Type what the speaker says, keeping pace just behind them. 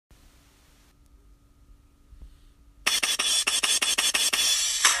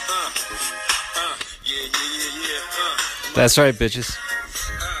That's right, bitches.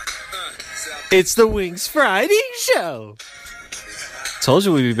 It's the Wings Friday show. Told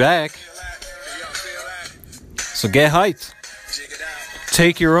you we'd be back. So get hyped.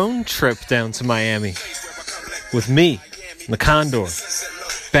 Take your own trip down to Miami with me, the Condor,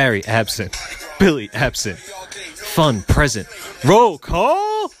 Barry absent, Billy absent, fun present. Roll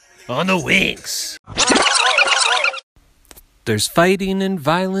call on the Wings. There's fighting and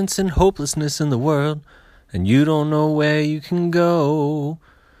violence and hopelessness in the world, and you don't know where you can go.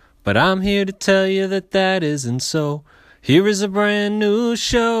 But I'm here to tell you that that isn't so. Here is a brand new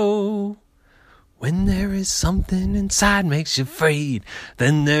show. When there is something inside makes you afraid,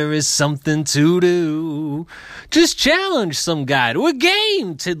 then there is something to do. Just challenge some guy to a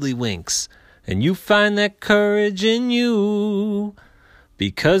game, Tiddlywinks, and you find that courage in you.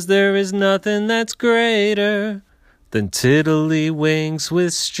 Because there is nothing that's greater than Tiddlywinks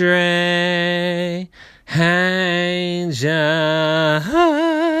with Strangers.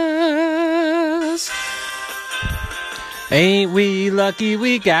 Ain't we lucky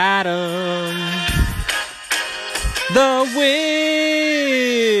we got 'em? The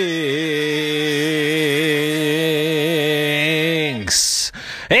Wings.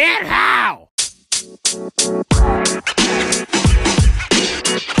 And how?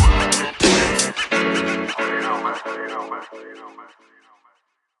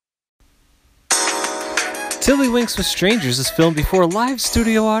 Tiddlywinks with Strangers is filmed before a live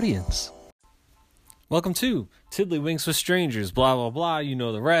studio audience. Welcome to Tiddlywinks with Strangers, blah, blah, blah, you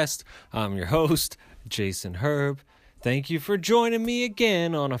know the rest. I'm your host, Jason Herb. Thank you for joining me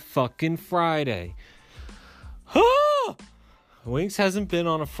again on a fucking Friday. Winks hasn't been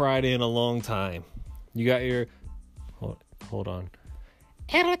on a Friday in a long time. You got your... Hold on.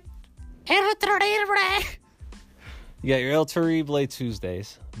 You got your El Terrible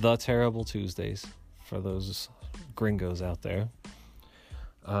Tuesdays, the Terrible Tuesdays, for those gringos out there.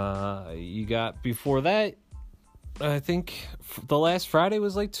 You got before that, I think the last Friday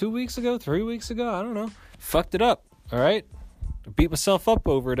was like 2 weeks ago, 3 weeks ago. I don't know. Fucked it up. All right. I beat myself up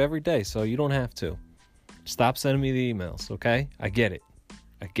over it every day, so you don't have to. Stop sending me the emails, okay? I get it.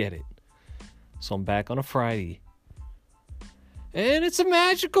 So I'm back on a Friday. And it's a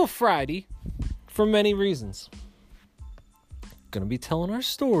magical Friday for many reasons. Gonna be telling our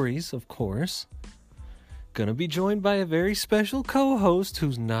stories, of course. Gonna be joined by a very special co-host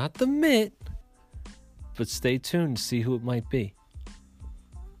who's not the Mitt, but stay tuned to see who it might be.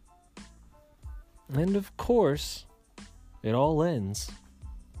 And of course, it all ends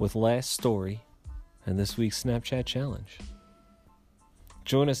with last story and this week's Snapchat challenge.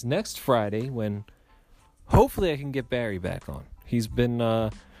 Join us next Friday when hopefully I can get Barry back on. He's been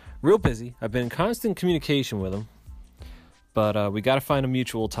real busy. I've been in constant communication with him, but we got to find a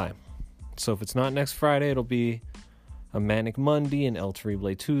mutual time. So if it's not next Friday, it'll be a Manic Monday, an El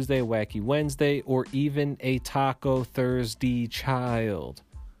Terrible Tuesday, a Wacky Wednesday, or even a Taco Thursday child.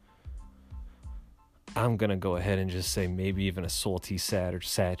 I'm going to go ahead and just say maybe even a Salty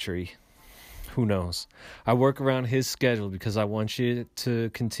Saturday. Who knows? I work around his schedule because I want you to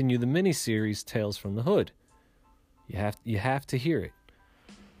continue the mini-series Tales from the Hood. You have to hear it.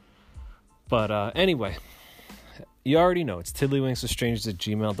 But anyway, you already know. It's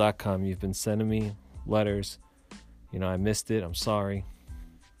tiddlywinkswithstrangers@gmail.com. You've been sending me letters. You know, I missed it. I'm sorry.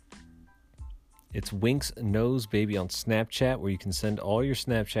 It's Winks Knows Baby on Snapchat, where you can send all your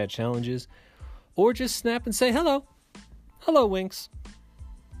Snapchat challenges. Or just snap and say hello. Hello, Winks.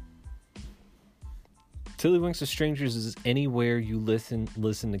 Tiddlywinks with Strangers is anywhere you listen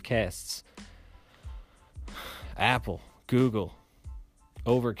to casts. Apple, Google,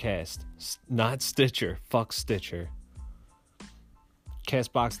 Overcast, not Stitcher. Fuck Stitcher.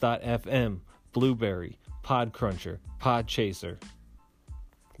 Castbox.fm, Blueberry, Podcruncher, Podchaser.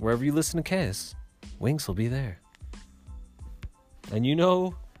 Wherever you listen to casts, Winks will be there. And you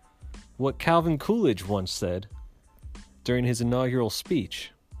know what Calvin Coolidge once said during his inaugural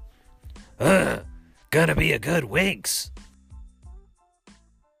speech? Gonna be a good Winks.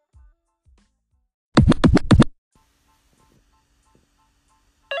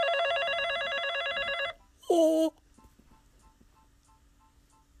 Oh.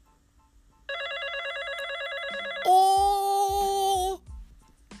 Oh.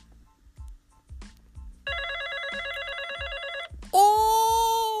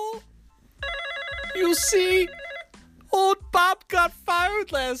 Oh. You see, old Bob got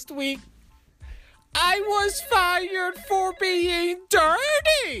fired last week. I was fired for being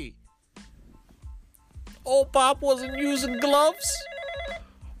dirty. Old Bob wasn't using gloves.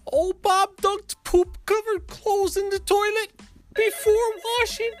 Old Bob dunked poop-covered clothes in the toilet. Before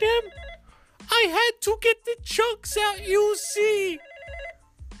washing them, I had to get the chunks out, you see.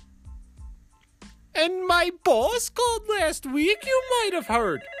 And my boss called last week, you might have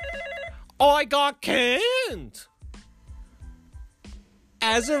heard. I got canned.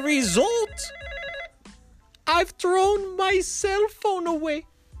 As a result, I've thrown my cell phone away.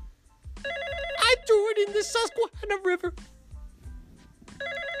 I threw it in the Susquehanna River.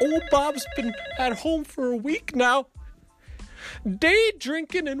 Old Bob's been at home for a week now. Day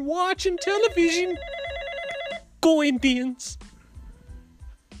drinking and watching television. Go Indians.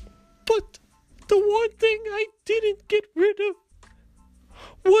 But the one thing I didn't get rid of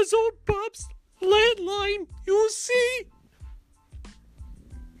was old Bob's landline, you see.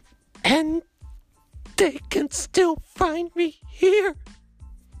 And they can still find me here.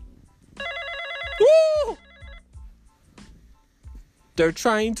 Woo! They're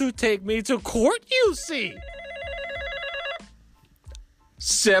trying to take me to court, you see.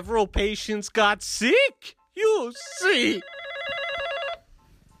 Several patients got sick, you see.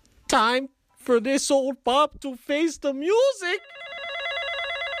 Time for this old Bob to face the music.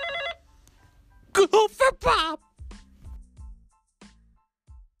 Go for Bob.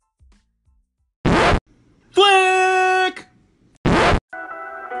 Flick!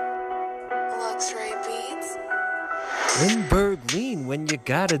 Luxury Beats. Lindbergh Lean, when you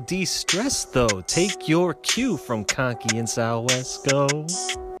gotta de-stress though. Take your cue from Conky and Salwesco.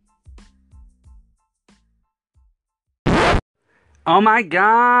 Oh my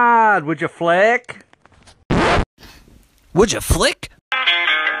God, would you flick? Would you flick?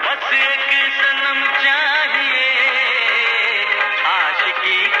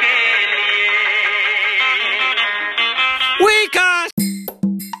 We got...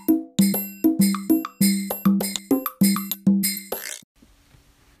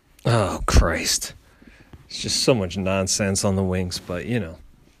 Oh, Christ. It's just so much nonsense on the wings, but, you know,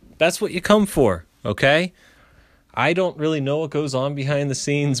 that's what you come for, okay? I don't really know what goes on behind the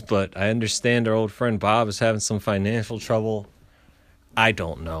scenes, but I understand our old friend Bob is having some financial trouble. I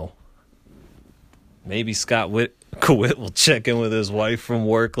don't know. Maybe Scott Kawit will check in with his wife from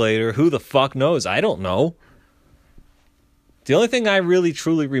work later. Who the fuck knows? I don't know. The only thing I really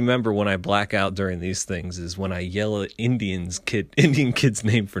truly remember when I black out during these things is when I yell at Indian kid's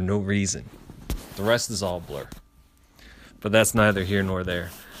name for no reason. The rest is all blur. But that's neither here nor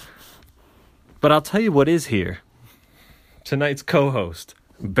there. But I'll tell you what is here. Tonight's co-host.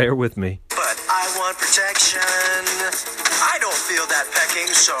 Bear with me. But I want protection. I don't feel that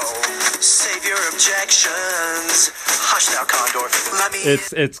pecking, so save your objections. Hush now, Condor. Let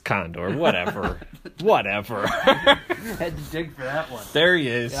me... It's Condor. Whatever. Whatever. Had to dig for that one. There he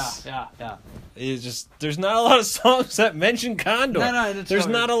is. Yeah. It's just, there's not a lot of songs that mention Condor. No, there's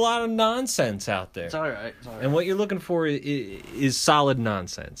not a lot of nonsense out there. It's all right. And what you're looking for is solid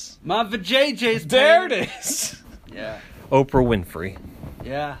nonsense. My vajayjay's There it is. Yeah. Oprah Winfrey.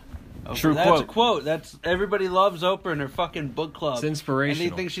 Yeah. Oprah. True That's quote. a quote. That's everybody loves Oprah and her fucking book club. It's inspirational.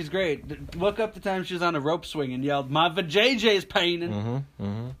 And they think she's great. Look up the time she was on a rope swing and yelled, "My vajayjay's painin'."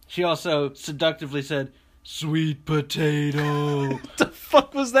 She also seductively said, "Sweet potato." What the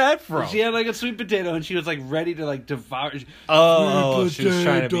fuck was that from? She had like a sweet potato and she was like ready to like devour. Oh, Sweet she was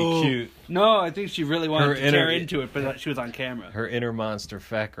trying to be potato. cute. No, I think she really wanted Her to inner- tear into it, but she was on camera. Her inner monster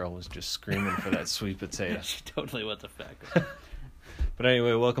fat girl was just screaming for that sweet potato. She totally was a fact. But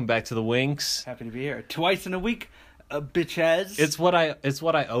anyway, welcome back to the Winks. Happy to be here. Twice in a week, bitches. It's what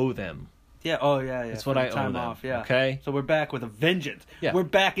I owe them. Yeah, oh yeah. It's for what the I owe time them, off, yeah. okay? So we're back with a vengeance. Yeah. We're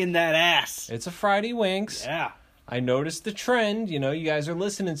back in that ass. It's a Friday Winks. Yeah. I noticed the trend. You know, you guys are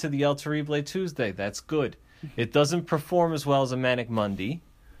listening to the El Terrible Tuesday. That's good. It doesn't perform as well as a Manic Monday,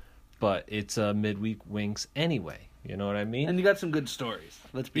 but it's a midweek Winks anyway. You know what I mean? And you got some good stories.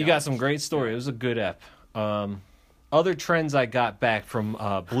 Let's be You honest. got some great story. It was a good ep. Other trends I got back from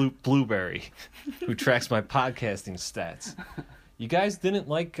Blueberry, who tracks my podcasting stats. You guys didn't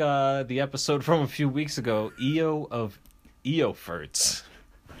like the episode from a few weeks ago, EO of EOFerts.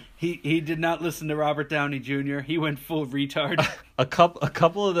 He did not listen to Robert Downey Jr. He went full retard. A couple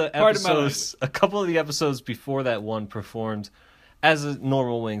of the Pardon my episodes, a couple of the episodes before that one performed as a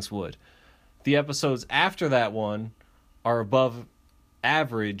normal Wings would. The episodes after that one are above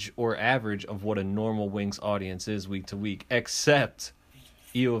average of what a normal Wings audience is week to week, except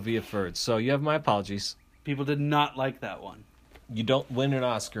EOV Ferds. So you have my apologies. People did not like that one. You don't win an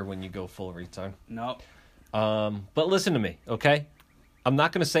Oscar when you go full retard. No. But listen to me, okay? I'm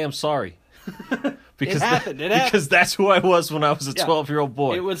not going to say I'm sorry. Because It happened. because that's who I was when I was a Yeah. 12-year-old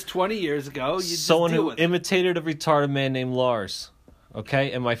boy. It was 20 years ago. You Someone just deal who with it. imitated a retarded man named Lars.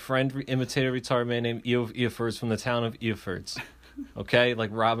 okay? And my friend imitated a retarded man named Eofords from the town of Eofords, okay? Like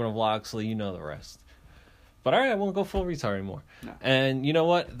Robin of Locksley, you know the rest. But all right, I won't go full retard anymore. No. And you know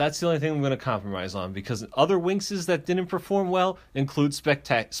what? That's the only thing I'm going to compromise on, because other Winkses that didn't perform well include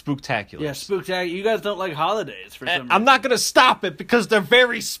Spooktaculars. Yeah, Spooktacular. You guys don't like holidays for some And reason. I'm not going to stop it because they're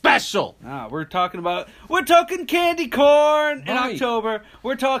very special. Nah, we're talking candy corn in Right. October.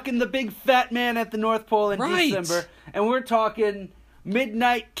 We're talking the big fat man at the North Pole in Right. December. And we're talking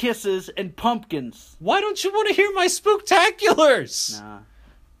midnight kisses and pumpkins. Why don't you want to hear my Spooktaculars? Nah.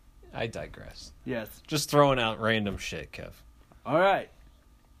 I digress. Yes. Just throwing out random shit, Kev. All right.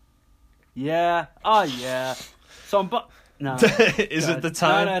 Yeah. Oh, yeah. So I'm... No. Is it the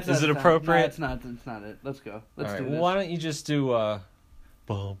time? No, it's Is not it the time. appropriate? No, it's not. It's not it. Let's go. Let's All right, do well, this. why don't you just do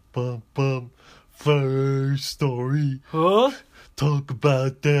bum bum bum first story. Huh? Talk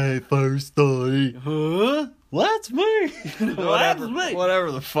about that first story. Huh? That's me. That's me.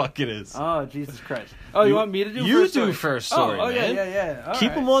 Whatever the fuck it is. Oh, Jesus Christ. Oh, you want me to do You first story? do first story, Oh, man. yeah. All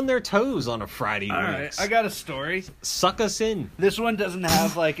Keep right. them on their toes on a Friday All right. weeks. I got a story. Suck us in. This one doesn't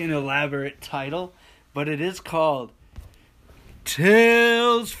have like an elaborate title, but it is called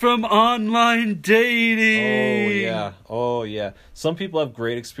Tales from Online Dating. Oh yeah. Some people have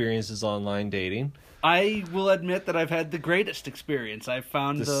great experiences online dating. I will admit that I've had the greatest experience. I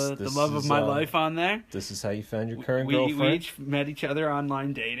found the This love of is, my life on there. This is how you found your current We girlfriend. each met each other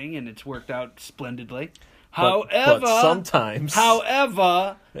online dating, and it's worked out splendidly. But sometimes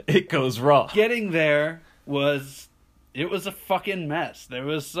However, it goes wrong. getting there was a fucking mess. There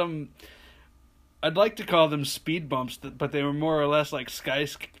was some, I'd like to call them speed bumps, but they were more or less like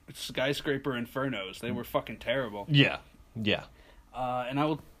skyscraper infernos. They were fucking terrible. Yeah. And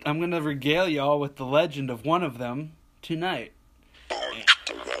I'm gonna regale y'all with the legend of one of them tonight.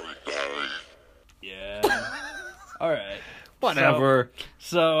 Yeah. All right. Whatever.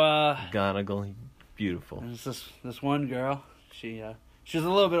 So McGonagall, beautiful. there's this one girl. She's a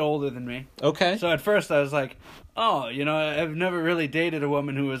little bit older than me. Okay. So at first I was like, oh, I've never really dated a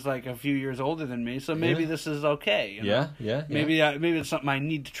woman who was like a few years older than me, so maybe Yeah. this is okay. You know? Yeah. Maybe it's something I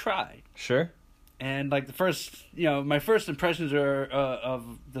need to try. Sure. And like my first impressions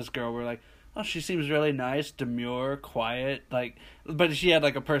of this girl were like, oh, she seems really nice, demure, quiet, but she had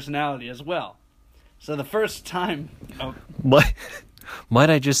like a personality as well. So the first time, Might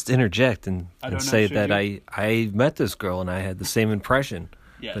I just interject and I don't know, say should that you? I met this girl and I had the same impression.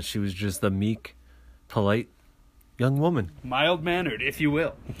 Yes. That she was just a meek, polite young woman. mild mannered, if you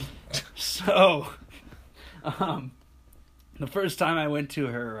will. So, the first time I went to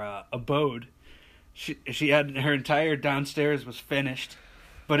her abode, she had her entire downstairs was finished,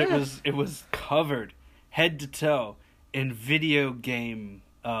 but it was covered head to toe in video game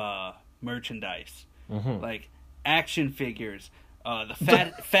merchandise, like action figures, the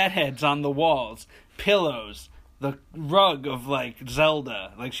fat heads on the walls, pillows, the rug of like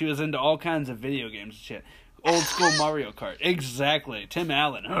Zelda. Like she was into all kinds of video games and shit. Old school Mario Kart. Exactly. Tim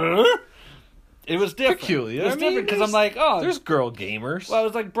Allen. Huh? It was different. Peculiar. It was I mean, different because I'm like, oh, There's girl gamers. well, I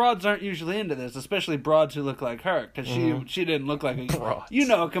was like, broads aren't usually into this, especially broads who look like her, because she didn't look like a Broads.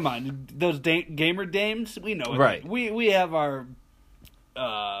 come on, those gamer dames, we know it. Right. We have our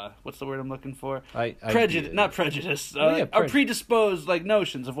what's the word I'm looking for? I Prejudice, not prejudice. yeah, our predisposed like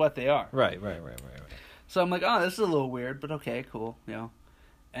notions of what they are. Right. So I'm like, oh, this is a little weird, but okay, cool,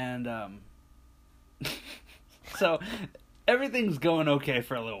 and so everything's going okay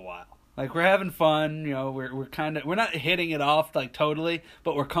for a little while. Like we're having fun, we're not hitting it off like totally,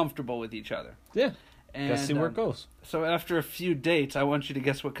 but we're comfortable with each other. Yeah. And Gotta see where it goes. So after a few dates, I want you to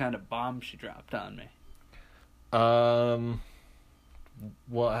guess what kind of bomb she dropped on me.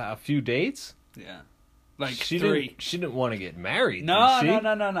 Well, a few dates? Yeah. Like she 3. She didn't want to get married. No, did she?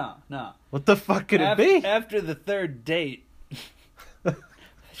 no. What the fuck could it be? After the third date,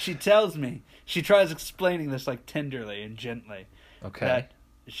 she tells me, she tries explaining this like tenderly and gently. Okay. That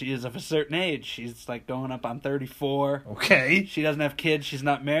she is of a certain age. She's like going up on 34. Okay. She doesn't have kids. She's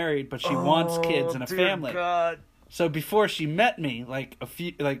not married, but she wants kids and a family. God. So before she met me, like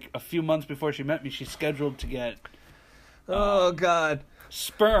a few months before she met me, she scheduled to get Oh God.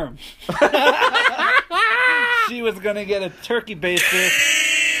 sperm. She was gonna get a turkey baster.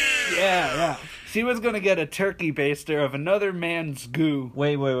 Yeah. She was gonna get a turkey baster of another man's goo.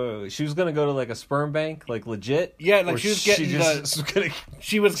 Wait. She was gonna go to like a sperm bank, like legit. Yeah, like Or she was getting was gonna...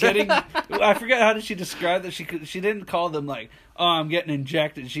 She was getting. I forget how did she describe that. She didn't call them like, oh, I'm getting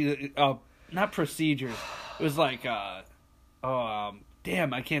injected. She not procedures. It was like damn,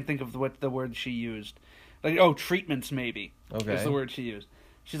 I can't think of what the word she used. Like treatments maybe. Okay. Is the word she used.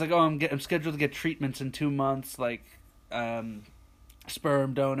 She's like, oh, I'm scheduled to get treatments in 2 months. Like,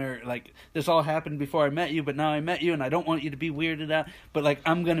 sperm donor. Like, this all happened before I met you, but now I met you, and I don't want you to be weirded out. But, like,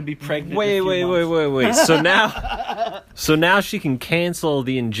 I'm going to be pregnant Wait. in a few months. So now she can cancel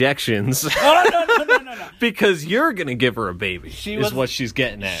the injections Oh, no. because you're gonna give her a baby. She is was- what she's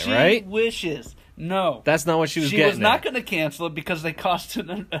getting at, She right? wishes. No. That's not what she was She getting was not at. going to cancel it because they cost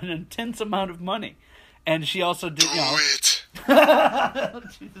an intense amount of money. And she also did, Quit.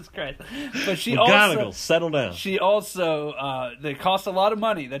 Jesus Christ. But she McGonagall, also... settle down. She also, they cost a lot of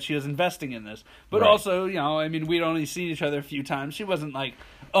money that she was investing in this. But Right. also, I mean, we'd only seen each other a few times. She wasn't like,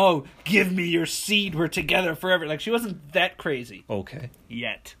 oh, give me your seed, we're together forever. Like, she wasn't that crazy Okay.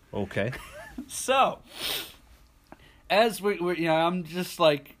 yet. Okay. So, as we're I'm just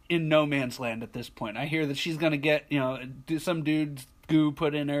like in no man's land at this point. I hear that she's going to get, some dude's goo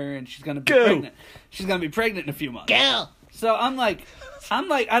put in her and she's going to be Goo. pregnant. She's going to be pregnant in a few months. So I'm like,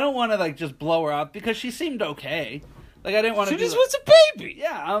 I don't want to like just blow her up because she seemed okay. Like, I didn't want to. She just like, wants a baby.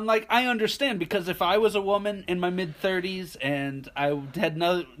 Yeah, I'm like, I understand because if I was a woman in my mid-30s and I had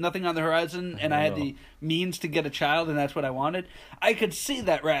nothing on the horizon and I had the means to get a child and that's what I wanted, I could see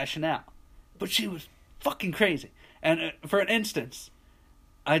that rationale. But she was fucking crazy. And for an instance,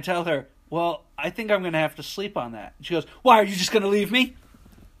 I tell her, well, I think I'm going to have to sleep on that. She goes, why, are you just going to leave me?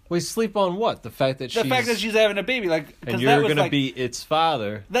 Wait, sleep on what? The fact that she's having a baby, like, 'cause and that you're was, gonna like, be its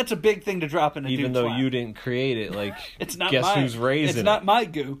father, that's a big thing to drop in a even dude's though lap. you didn't create it. Like, It's not guess mine. who's raising It's not it? my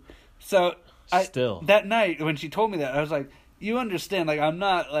goo. So Still. that night when she told me that, I was like, you understand, like, I'm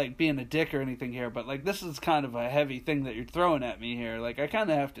not like being a dick or anything here, but like this is kind of a heavy thing that you're throwing at me here. Like, I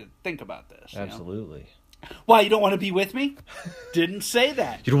kind of have to think about this. Absolutely. Why, you don't want to be with me? Didn't say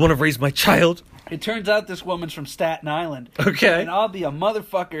that. You don't want to raise my child? It turns out this woman's from Staten Island. Okay. And I'll be a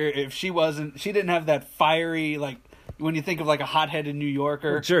motherfucker if she didn't have that fiery, like, when you think of like a hotheaded New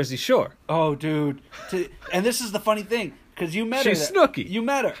Yorker. Jersey Shore. Oh, dude. And this is the funny thing, because you met She's her. Snooki. You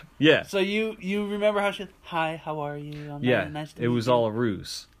met her. Yeah. So you remember how she, hi, how are you? I'm Yeah. nice to It meet was you. all a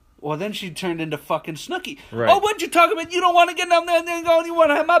ruse. Well, then she turned into fucking Snooki. Right. Oh, what'd you talk about? You don't want to get down there and go, you want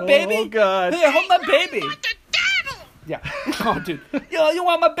to have my baby? Oh, God. Here, hold my baby. Yeah. Oh, dude. You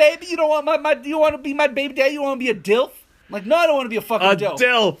want my baby? You don't want my you want to be my baby daddy? You want to be a DILF? I'm like, no, I don't want to be a fucking A DILF.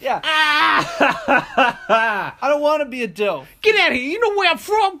 DILF. Yeah. Ah! I don't want to be a DILF. Get out of here. You know where I'm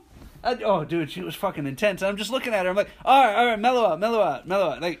from? Oh, dude, she was fucking intense. I'm just looking at her. I'm like, all right, mellow out.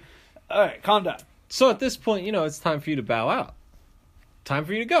 Like, all right, calm down. So at this point, it's time for you to bow out. Time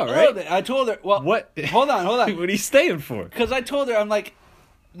for you to go, A little right? bit. I told her, well, What? Hold on. What are you staying for? Because I told her, I'm like,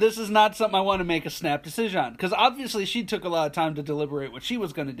 this is not something I want to make a snap decision on. Because obviously she took a lot of time to deliberate what she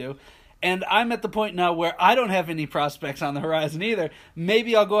was going to do. And I'm at the point now where I don't have any prospects on the horizon either.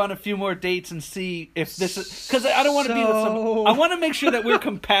 Maybe I'll go on a few more dates and see if this is... Because I don't want to be with some... I want to make sure that we're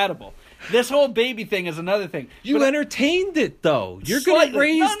compatible. This whole baby thing is another thing. You But entertained it, though. You're going to slightly.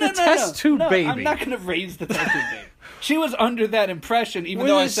 raise the test tube No, baby. I'm not going to raise the test tube baby. She was under that impression, even We're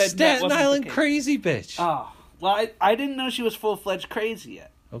though I the said that Staten wasn't Island the case. crazy bitch. Oh, well, I didn't know she was full-fledged crazy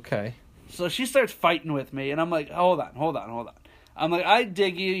yet. Okay. So she starts fighting with me, and I'm like, hold on. I'm like, I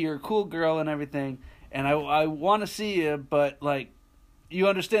dig you, you're a cool girl and everything, and I want to see you, but, like, you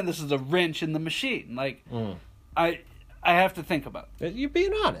understand this is a wrench in the machine. Like, I have to think about it. You're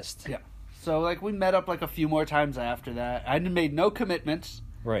being honest. Yeah. So, like, we met up, like, a few more times after that. I made no commitments.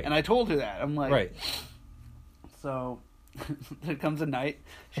 Right. And I told her that. I'm like... Right. So, there comes a night.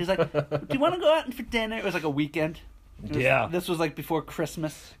 She's like, do you want to go out for dinner? It was like a weekend. Yeah. This was like before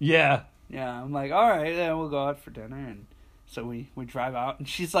Christmas. Yeah. Yeah, I'm like, all right, then we'll go out for dinner. And so we drive out, and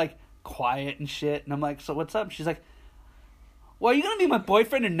she's like quiet and shit. And I'm like, so what's up? She's like, well, are you going to be my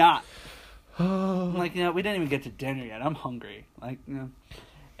boyfriend or not? I'm like, we didn't even get to dinner yet. I'm hungry. Like,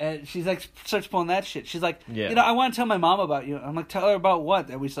 And she's like, starts pulling that shit. She's like, Yeah. I want to tell my mom about you. I'm like, tell her about what?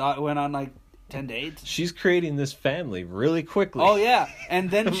 That we went on like 10 dates. She's creating this family really quickly. Oh, yeah.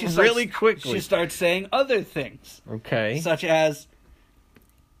 And then she starts, Really quickly. she starts saying other things. Okay. Such as,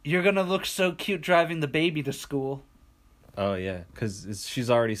 you're going to look so cute driving the baby to school. Oh, yeah. Because she's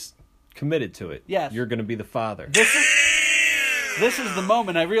already committed to it. Yes. You're going to be the father. This is the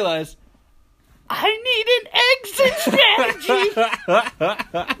moment I realized, I need an exit strategy.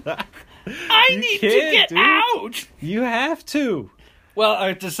 I need to get dude. out. You have to. Well,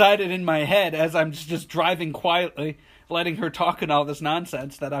 I decided in my head, as I'm just driving quietly, letting her talk and all this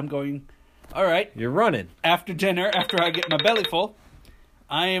nonsense, that I'm going, all right, You're running. after dinner, after I get my belly full,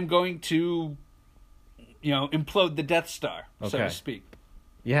 I am going to, implode the Death Star, so Okay. to speak.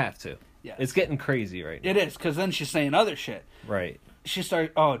 You have to. Yes. It's getting crazy right now. It is, because then she's saying other shit. Right. She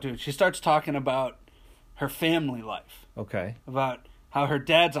starts talking about her family life. Okay. About how her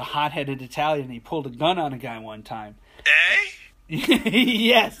dad's a hot-headed Italian. He pulled a gun on a guy one time. Eh?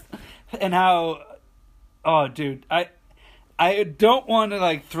 Yes. And how, oh, dude, I don't want to,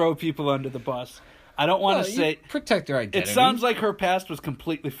 like, throw people under the bus. I don't want to say... protect their identity. It sounds like her past was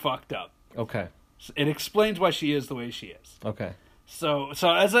completely fucked up. Okay. It explains why she is the way she is. Okay. So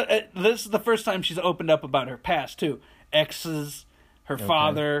this is the first time she's opened up about her past, too. Exes, her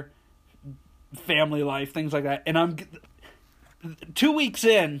father, family life, things like that. And I'm 2 weeks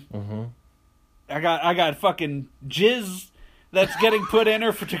in, I got fucking jizz that's getting put in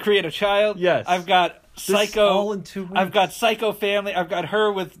her to create a child. Yes. I've got psycho. All in 2 weeks. I've got psycho family. I've got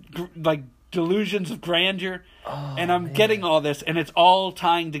her with like delusions of grandeur, and I'm getting all this, and it's all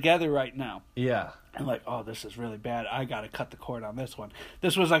tying together right now. Yeah. And like, oh, this is really bad. I gotta cut the cord on this one.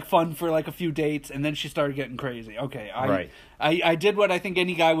 This was like fun for like a few dates, and then she started getting crazy. Okay, I did what I think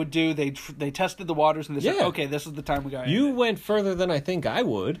any guy would do. They tested the waters, and they said, okay, this is the time we got. You went further than I think I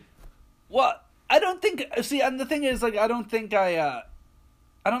would. Well, I don't think. See, and the thing is, like, I don't think I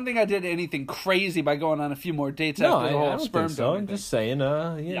did anything crazy by going on a few more dates after the whole I don't sperm think so. donor I'm thing. just saying,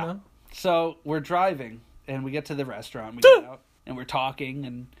 you know. So we're driving, and we get to the restaurant. We get out, and we're talking,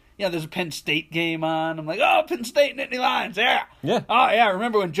 and there's a Penn State game on. I'm like, oh, Penn State, Nittany Lions, yeah. Yeah. Oh, yeah,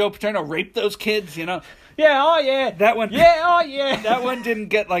 remember when Joe Paterno raped those kids, Yeah, oh, yeah. That one. Yeah, oh, yeah. That one didn't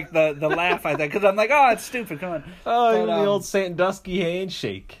get, like, the laugh, I think, because I'm like, oh, it's stupid, come on. Oh, the old Sandusky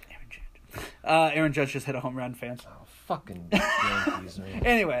handshake. Aaron Judge just hit a home run, fans. Oh, fucking Yankees, man.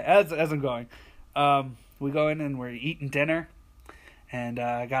 Anyway, as I'm going, we go in and we're eating dinner, and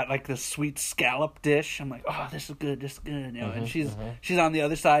I got like this sweet scallop dish. I'm like, oh, this is good, and she's on the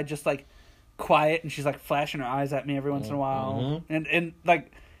other side, just like quiet, and she's like flashing her eyes at me every once in a while, and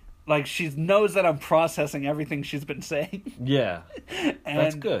like she knows that I'm processing everything she's been saying. Yeah, and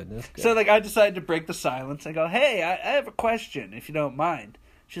that's good. So like I decided to break the silence. I go, hey, I have a question, if you don't mind.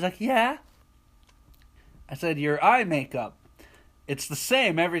 She's like, yeah. I said, your eye makeup, it's the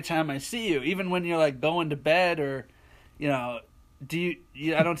same every time I see you, even when you're like going to bed or, I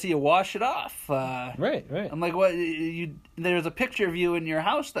don't see you wash it off. Right. I'm like, what? There's a picture of you in your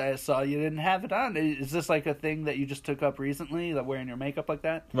house that I saw. You didn't have it on. Is this like a thing that you just took up recently, like wearing your makeup like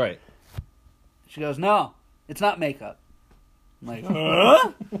that? Right. She goes, no, it's not makeup. I'm like,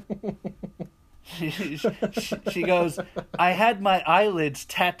 huh? She goes, I had my eyelids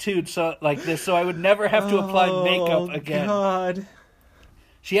tattooed so like this so I would never have to apply makeup again. God.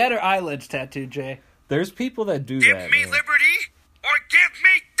 She had her eyelids tattooed, Jay. There's people that do that. Give me liberty or give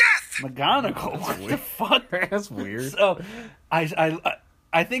me death! McGonagall. What the fuck? That's weird. So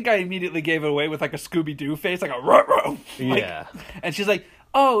I think I immediately gave it away with like a Scooby-Doo face, like a ruh-roh. Yeah. And she's like,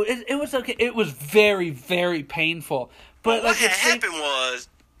 oh, it was okay. It was very, very painful. But What like happened was...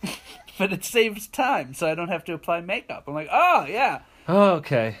 But it saves time, so I don't have to apply makeup. I'm like, oh, yeah.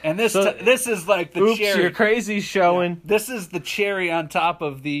 Okay. And this is like the cherry. You're crazy showing. Yeah, this is the cherry on top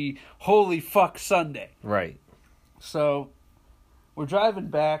of the holy fuck Sunday. Right. So we're driving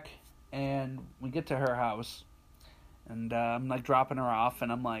back, and we get to her house, and I'm like dropping her off,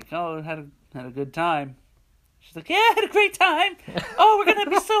 and I'm like, oh, had a good time. She's like, yeah, I had a great time. Oh, we're going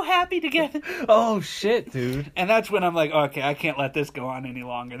to be so happy together. Oh, shit, dude. And that's when I'm like, okay, I can't let this go on any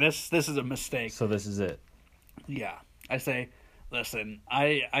longer. This is a mistake. So this is it. Yeah. I say, listen,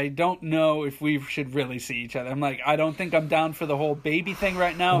 I don't know if we should really see each other. I'm like, I don't think I'm down for the whole baby thing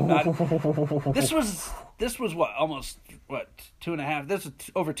right now. I'm not. This was what, almost, 2.5? This was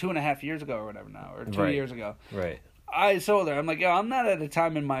over 2.5 years ago or whatever now, or 2 years ago. Right. I told her, I'm like, I'm not at a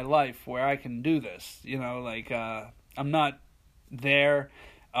time in my life where I can do this. I'm not there.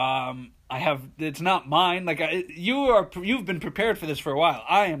 It's not mine. Like, you've been prepared for this for a while.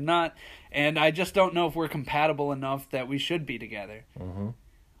 I am not, and I just don't know if we're compatible enough that we should be together. Mm-hmm.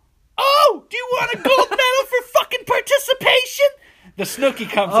 Oh, do you want a gold medal for fucking participation? The Snooki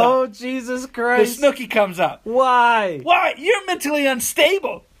comes up. Oh, Jesus Christ. The Snooki comes up. Why? Why? You're mentally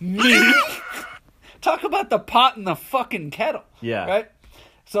unstable. Me? Talk about the pot and the fucking kettle. Yeah. Right?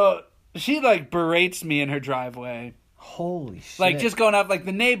 So she like berates me in her driveway. Holy shit. Like just going up, like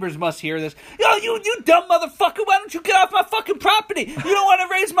the neighbors must hear this. Yo, you dumb motherfucker, why don't you get off my fucking property? You don't want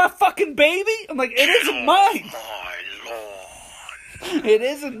to raise my fucking baby? I'm like, it isn't mine. My lord. It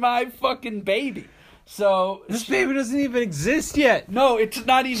isn't my fucking baby. So this baby doesn't even exist yet. No, it's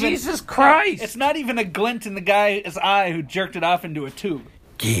not even. Jesus Christ. It's not even a glint in the guy's eye who jerked it off into a tube.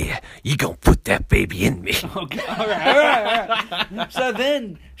 Yeah, you gonna put that baby in me. Okay, all right. So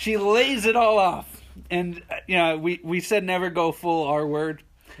then she lays it all off. And, we said never go full R word.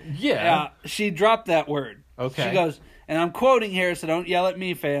 Yeah. She dropped that word. Okay. She goes, and I'm quoting here, so don't yell at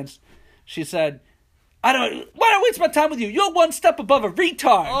me, fans. She said, Why do I waste my time with you? You're one step above a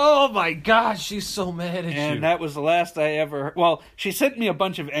retard. Oh my gosh, she's so mad at you. And that was the last I ever heard. Well, she sent me a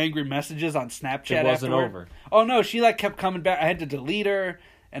bunch of angry messages on Snapchat. It wasn't afterward. over. Oh no, she like kept coming back. I had to delete her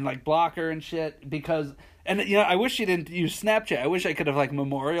and like block her and shit because. And you know, I wish she didn't use Snapchat. I wish I could have like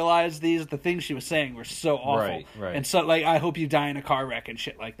memorialized these. The things she was saying were so awful. Right. And so like, I hope you die in a car wreck and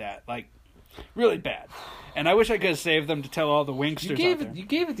shit like that. Like, really bad. And I wish I could have saved them to tell all the Winksters out there. You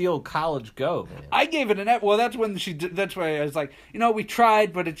gave it the old college go, man. I gave it an well. That's when she did. That's why I was like, you know, we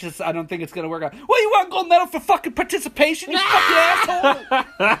tried, but it's just I don't think it's gonna work out. Well, you want a gold medal for fucking participation, you fucking asshole? What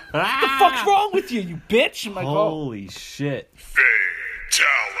the fuck's wrong with you, you bitch? I'm like, Holy shit!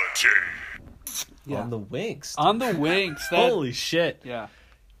 Fatality. Yeah. On the Winks. On the Winks. Holy shit! Yeah.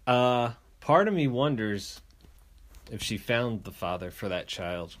 Part of me wonders if she found the father for that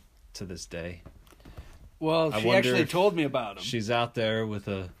child to this day. Well, I she wonder actually if told me about him. She's out there with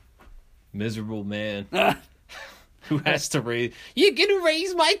a miserable man who has to raise. You're gonna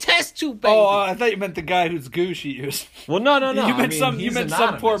raise my test tube, baby. Oh, I thought you meant the guy whose goo she used. Well, no. You meant some poor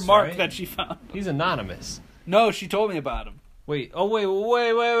anonymous, mark right? that she found. He's anonymous. No, she told me about him. Wait. Oh, wait.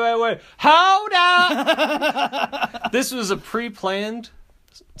 Hold up. This was a pre-planned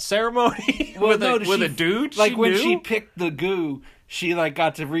ceremony with a dude. Like she when knew? she picked the goo, she like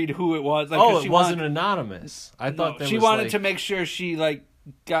got to read who it was. Like, Oh, 'cause it she wasn't anonymous. I thought No, there she was wanted like... to make sure she like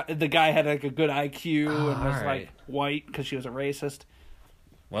got the guy had like a good IQ and was alright. like white because she was a racist.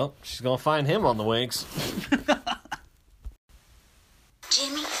 Well, she's gonna find him on the Winks. Jimmy,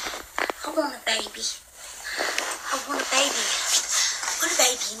 I want a baby. I want a baby. Put a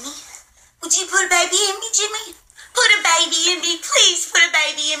baby in me. Would you put a baby in me, Jimmy? Put a baby in me. Please put a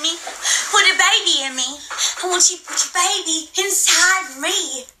baby in me. Put a baby in me. I want you to put your baby inside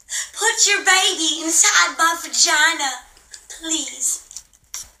me. Put your baby inside my vagina. Please.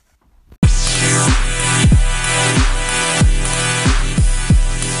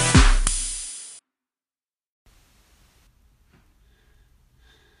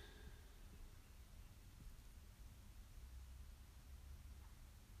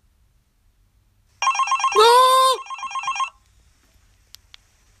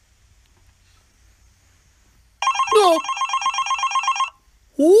 No.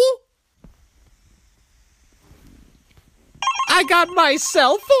 Who? I got my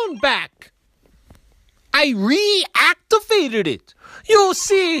cell phone back. I reactivated it. You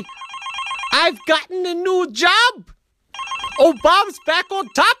see, I've gotten a new job. Oh, Bob's back on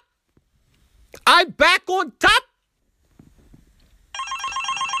top. I'm back on top.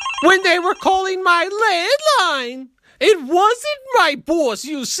 When they were calling my landline, it wasn't my boss,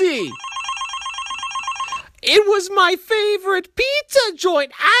 you see. It was my favorite pizza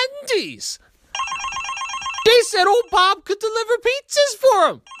joint, Andy's. They said old Bob could deliver pizzas for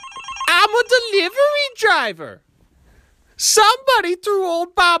him. I'm a delivery driver. Somebody threw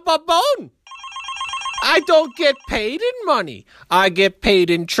old Bob a bone. I don't get paid in money. I get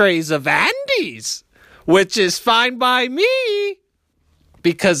paid in trays of Andy's, which is fine by me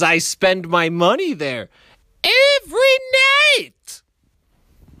because I spend my money there every night.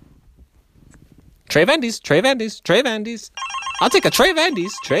 Tray of Andy's, tray of Andy's, tray of Andy's. I'll take a tray of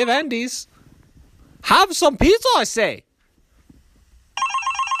Andy's, tray of Andy's. Have some pizza, I say.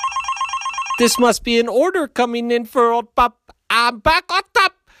 This must be an order coming in for old Pop. I'm back on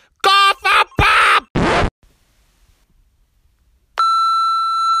top. Go for Pop!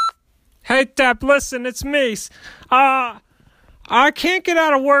 Hey, Deb, listen, it's me. I can't get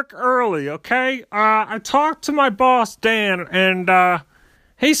out of work early, okay? I talked to my boss, Dan, and,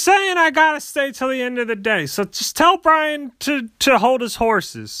 he's saying I gotta stay till the end of the day. So just tell Brian to hold his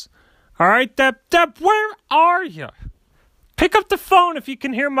horses. All right, Deb? Deb, where are you? Pick up the phone if you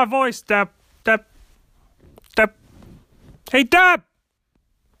can hear my voice, Deb. Deb. Hey, Deb!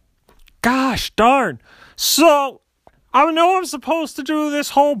 Gosh darn. So, I know I'm supposed to do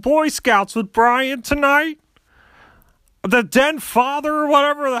this whole Boy Scouts with Brian tonight. The Den Father or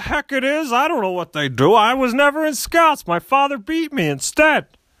whatever the heck it is. I don't know what they do. I was never in Scouts. My father beat me instead.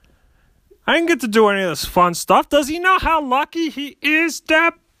 I didn't get to do any of this fun stuff. Does he know how lucky he is,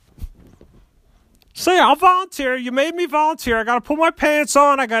 Deb? So yeah, I'll volunteer. You made me volunteer. I gotta put my pants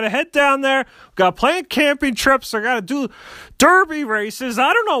on. I gotta head down there. Gotta plan camping trips. I gotta do derby races.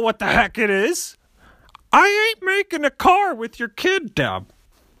 I don't know what the heck it is. I ain't making a car with your kid, Deb.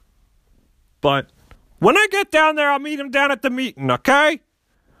 But when I get down there, I'll meet him down at the meeting, okay?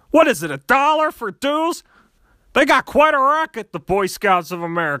 What is it, $1 for dues? They got quite a racket, the Boy Scouts of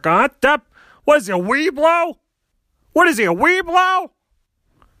America, huh, Deb? What is he, a weeblo? What is he, a weeblo?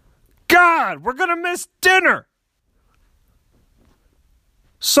 God, we're gonna miss dinner.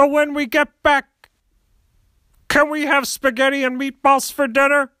 So when we get back Can we have spaghetti and meatballs for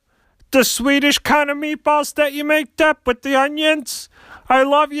dinner? The Swedish kind of meatballs that you make, Depp, with the onions? I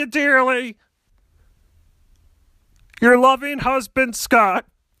love you dearly. Your loving husband, Scott.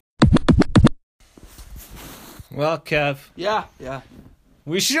 Well, Kev, Yeah.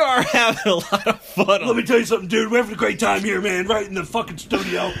 we sure are having a lot of fun. Let me tell you something, dude. We're having a great time here, man. Right in the fucking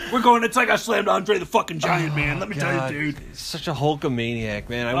studio. We're going. It's like I slammed Andre the fucking Giant, man. Let me tell you, dude. He's such a Hulkamaniac,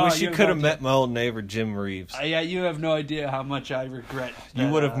 man. I Oh, wish you you're could have not- met my old neighbor, Jim Reeves. Yeah, you have no idea how much I regret. You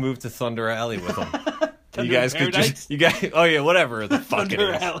that, would have moved to Thunder Alley with him. You Thunder guys could Paradise? just, you guys, oh yeah, whatever the fuck it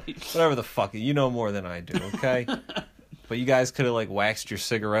Thunder is. Alley. Whatever the fuck, you know more than I do, okay? But you guys could have like waxed your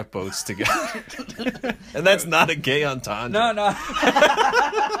cigarette boats together. And that's not a gay entendre. No.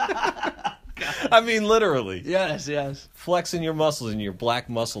 I mean literally. Yes. Flexing your muscles in your black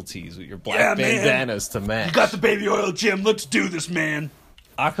muscle tees with your black Yeah, man. bandanas to match. You got the baby oil, Jim. Let's do this, man.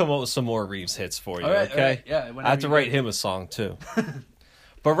 I'll come up with some more Reeves hits for you, All right, okay? all right. Yeah, whenever I have to you write do. him a song too.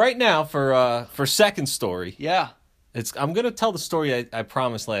 But right now for second story, Yeah. I'm gonna tell the story I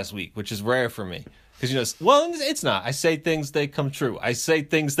promised last week, which is rare for me. Because it's not. I say things, they come true. I say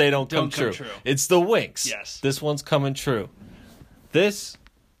things, they don't come true. It's the Winks. Yes. This one's coming true. This,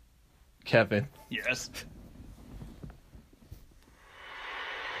 Kevin, Yes.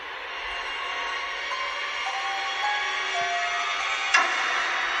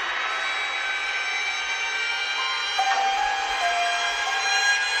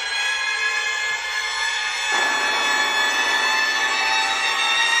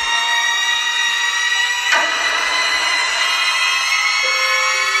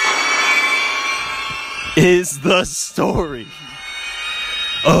 is the story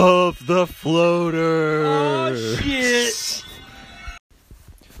of the floater. Oh, shit.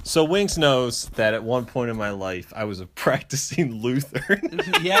 So Winks knows that at one point in my life, I was a practicing Lutheran.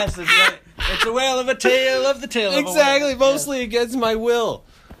 Yes, it's right. It's a whale of a tale of the tail of a whale. Exactly, mostly against my will.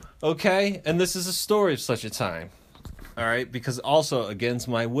 Okay? And this is a story of such a time. All right? Because also against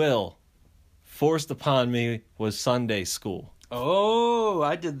my will, forced upon me was Sunday school. Oh,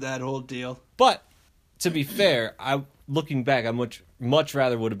 I did that whole deal. But to be fair, looking back, I much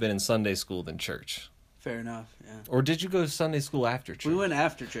rather would have been in Sunday school than church. Fair enough, yeah. Or did you go to Sunday school after church? We went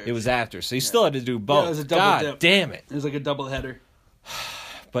after church. It was after, so you still had to do both. Yeah, it was a double God dip. damn it. It was like a double header.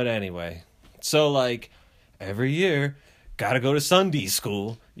 But anyway, so like every year, gotta go to Sunday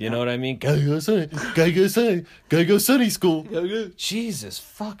school. You know what I mean? Gotta go Sunday school. Jesus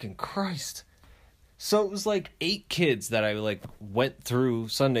fucking Christ. So it was like 8 kids that I like went through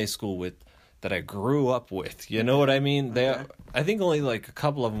Sunday school with that I grew up with. You know what I mean? I think only like a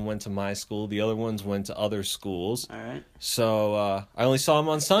couple of them went to my school. The other ones went to other schools. All right. So I only saw him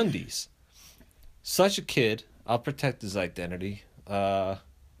on Sundays. Such a kid. I'll protect his identity.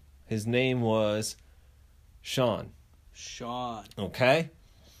 His name was Sean. Sean. Okay?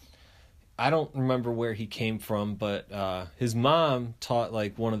 I don't remember where he came from, but his mom taught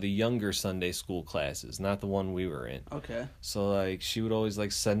like one of the younger Sunday school classes, not the one we were in. Okay. So like she would always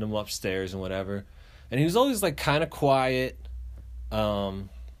like send him upstairs and whatever. And he was always like kind of quiet.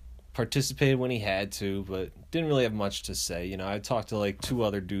 Participated when he had to, but didn't really have much to say. You know, I talked to like 2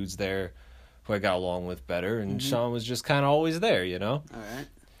 other dudes there who I got along with better, and Sean was just kind of always there, you know? All right.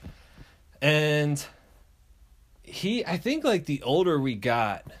 And I think like the older we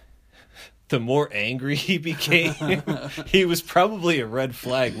got, the more angry he became. He was probably a red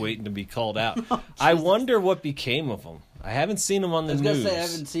flag waiting to be called out. I wonder what became of him. I haven't seen him on the I was going news. to say, I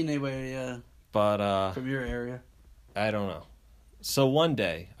haven't seen anybody But from your area. I don't know. So one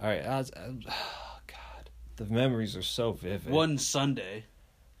day, all right, oh God, the memories are so vivid. One Sunday.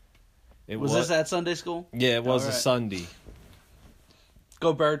 It Was this at Sunday school? Yeah, it was All a right. Sunday.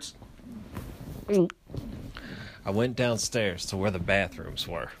 Go Birds. I went downstairs to where the bathrooms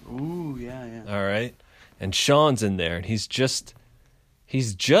were. Ooh, yeah. All right, and Sean's in there, and he's just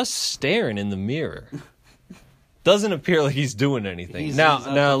staring in the mirror. Doesn't appear like he's doing anything. He's now, out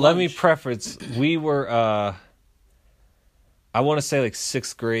to let me lunch. preface. We were, I want to say like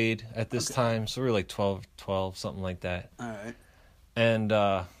 6th grade at this time, so we were like 12, something like that. All right. And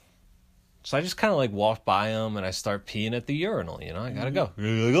so I just kind of like walked by him and I start peeing at the urinal, you know, I gotta go.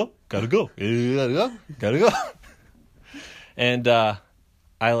 Gotta go. And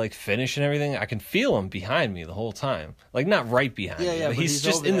I like finish and everything. I can feel him behind me the whole time. Like not right behind me, but he's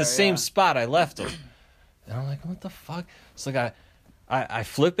just over in the there, same yeah. spot I left him. And I'm like, what the fuck? It's like I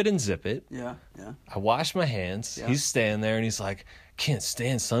flip it and zip it. Yeah. I wash my hands. Yeah. He's standing there and he's like, can't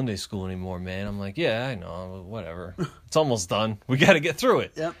stand Sunday school anymore, man. I'm like, yeah, I know, whatever. It's almost done. We got to get through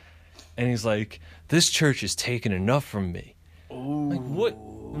it. Yep. And he's like, this church is taking enough from me. Ooh. Like, what?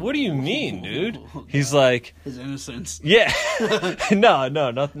 what do you mean, dude? He's like, His innocence. yeah. No,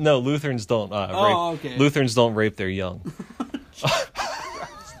 Lutherans don't rape. Okay. Lutherans don't rape their young.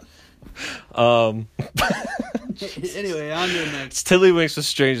 Anyway, on to the next. It's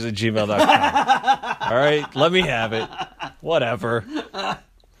tiddlywinks@gmail.com. All right, let me have it. Whatever.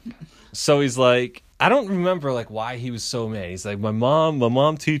 So he's like, I don't remember like why he was so mad. He's like, my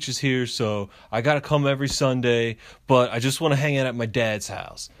mom teaches here, so I gotta come every Sunday, but I just want to hang out at my dad's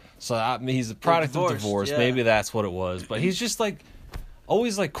house. So he's a product of divorce. Yeah. Maybe that's what it was. But he's just like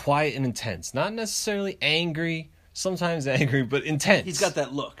always like quiet and intense, not necessarily angry. Sometimes angry, but intense. He's got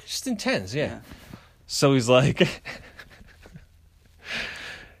that look. Just intense, yeah. So he's like,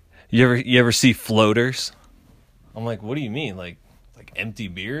 you ever see floaters? I'm like, what do you mean, like empty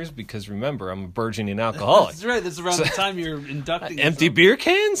beers? Because remember, I'm a burgeoning alcoholic. That's right. That's around the time you're inducting. Empty beer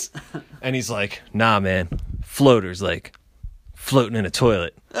cans? And he's like, nah, man, floaters, like floating in a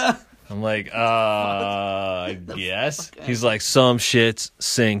toilet. I'm like, I guess. He's like, some shits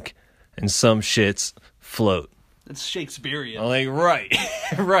sink and some shits float. It's Shakespearean. I'm like, right.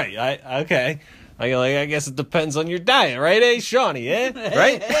 Okay. I guess it depends on your diet, right? Hey, Shawnee,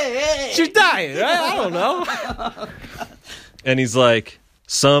 right? Hey. It's your diet, right? I don't know. And he's like,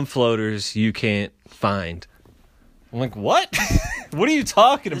 some floaters you can't find. I'm like, what? What are you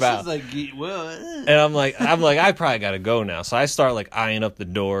talking about? This is like, well, And I'm like, I probably gotta go now. So I start like eyeing up the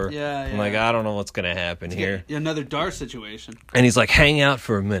door. Yeah. I'm like, I don't know what's gonna happen here. Another Dar situation. And he's like, hang out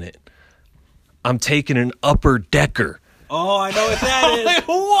for a minute. I'm taking an upper decker. Oh, I know what that is. Like,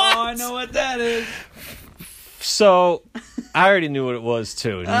 what? Oh, I know what that is. So I already knew what it was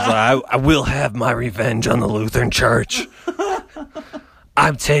too. And he's like, I will have my revenge on the Lutheran Church.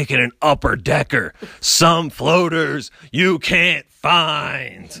 I'm taking an upper decker. Some floaters you can't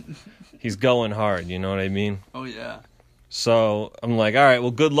find. He's going hard, you know what I mean? Oh, yeah. So I'm like, all right,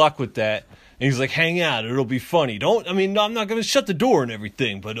 well, good luck with that. And he's like, hang out. It'll be funny. I'm not going to shut the door and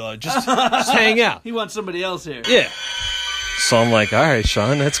everything, but just hang out. He wants somebody else here. Yeah. So I'm like, all right,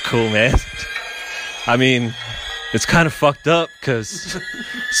 Sean, that's cool, man. I mean, it's kind of fucked up because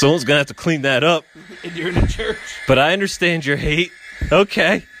someone's going to have to clean that up. And you're in a church. But I understand your hate.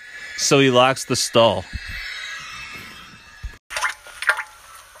 Okay. So he locks the stall.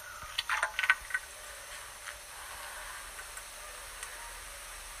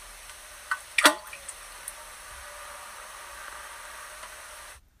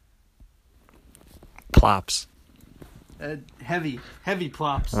 Plops. Heavy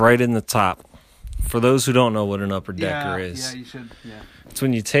plops. Right in the top. For those who don't know what an upper decker is. Yeah, you should. Yeah. It's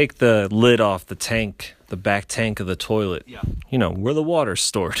when you take the lid off the tank, the back tank of the toilet. Yeah. You know, where the water's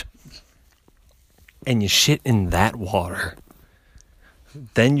stored. And you shit in that water.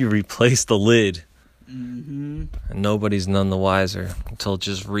 Then you replace the lid. Mm-hmm. And nobody's none the wiser until it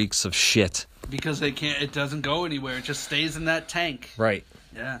just reeks of shit. Because it doesn't go anywhere. It just stays in that tank. Right.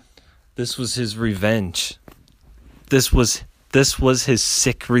 Yeah. This was his revenge. This was his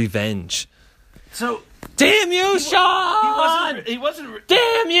sick revenge. So, damn you, Sean! he wasn't.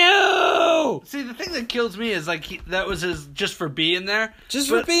 Damn you! See, the thing that kills me is like that was his just for being there. Just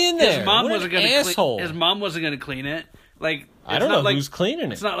for being there. His mom What wasn't an gonna asshole. His mom wasn't going to clean it. Like I don't know like, who's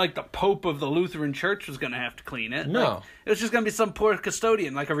cleaning it. It's not like the Pope of the Lutheran Church was going to have to clean it. No. Like, it was just going to be some poor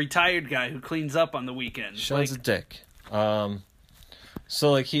custodian, like a retired guy who cleans up on the weekends. Sean's a dick.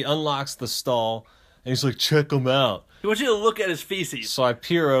 So like he unlocks the stall and he's like, check him out. He wants you to look at his feces. So I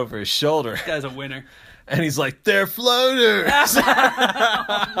peer over his shoulder. This guy's a winner. And he's like, they're floaters.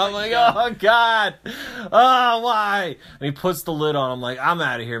 I'm like, oh, God. Oh, why? And he puts the lid on. I'm like, I'm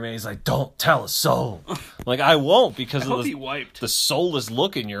out of here, man. He's like, don't tell a soul. I'm like, I won't because I of hope he wiped. the soulless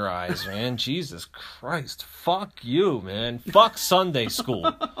look in your eyes, man. Jesus Christ. Fuck you, man. Fuck Sunday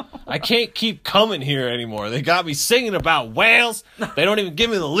school. I can't keep coming here anymore. They got me singing about whales. They don't even give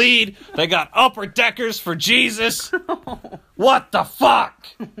me the lead. They got upper deckers for Jesus. What the fuck?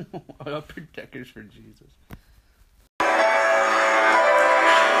 Upper deckers for Jesus.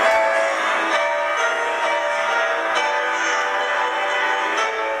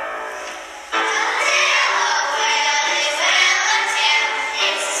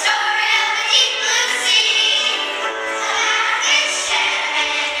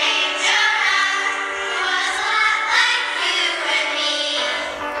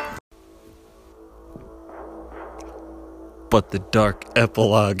 But the dark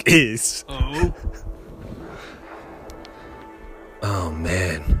epilogue is... Oh,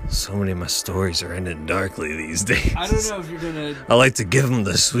 man. So many of my stories are ending darkly these days. I don't know if you're gonna... I like to give them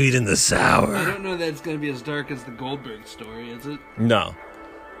the sweet and the sour. I don't know that it's gonna be as dark as the Goldberg story, is it? No.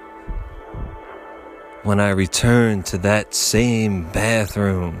 when I returned to that same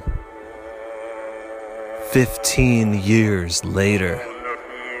bathroom 15 years later.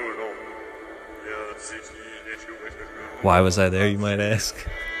 Why was I there, you might ask?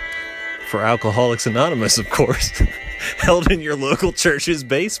 For Alcoholics Anonymous, of course. Held in your local church's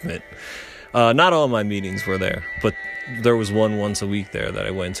basement. Not all my meetings were there, but there was one once a week there that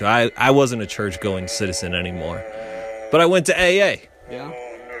I went to. I wasn't a church-going citizen anymore, but I went to AA. Yeah.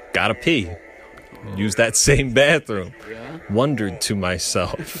 Gotta pee. Used that same bathroom. Yeah. Wondered to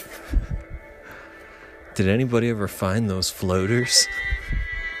myself, did anybody ever find those floaters?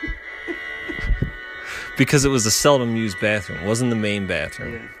 Because it was a seldom used bathroom. It wasn't the main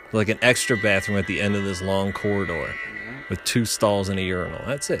bathroom. Yeah. Like an extra bathroom at the end of this long corridor with 2 stalls and a urinal.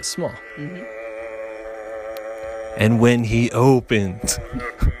 That's it. Small. Mm-hmm. And when he opened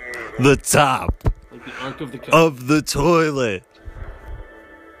the top like the Ark of the toilet,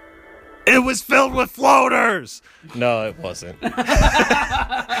 it was filled with floaters. No, it wasn't.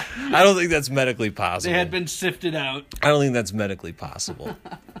 I don't think that's medically possible. They had been sifted out. I don't think that's medically possible.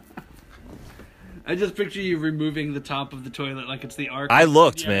 I just picture you removing the top of the toilet like it's the Ark. I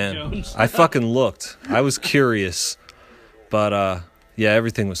looked, man. Jones. I fucking looked. I was curious. But, yeah,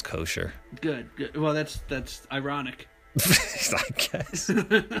 everything was kosher. Good. Well, that's ironic. I guess.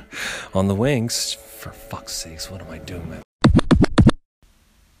 On the wings. For fuck's sakes, what am I doing, man?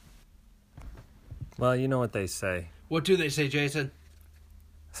 Well, you know what they say. What do they say, Jason?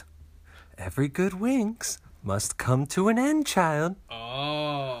 Every good wings must come to an end, child.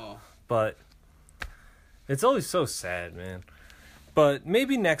 Oh. But it's always so sad, man. But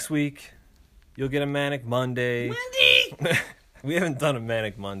maybe next week you'll get a Manic Monday. We haven't done a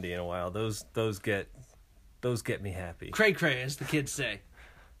Manic Monday in a while. Those get me happy. Cray cray, as the kids say.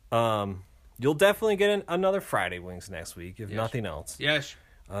 You'll definitely get another Friday Wings next week, if nothing else. Yes.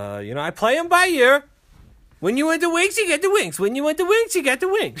 I play them by ear. When you want the wings, you get the wings. When you want the wings, you get the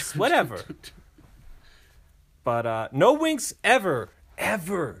wings. Whatever. But no Wings ever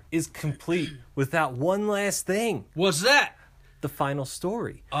is complete without one last thing. What's that? The final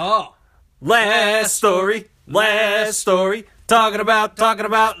story. Oh. Last story. Talking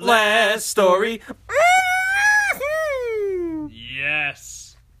about last story.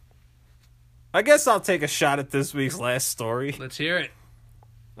 Yes. I guess I'll take a shot at this week's last story. Let's hear it.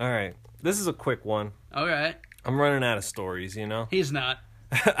 All right. This is a quick one. All right. I'm running out of stories, you know? He's not.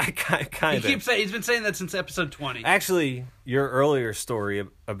 I kind of. He's been saying that since episode 20. Actually, your earlier story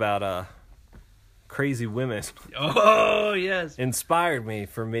about crazy women. Oh, yes. Inspired me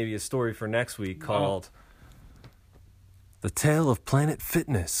for maybe a story for next week called The Tale of Planet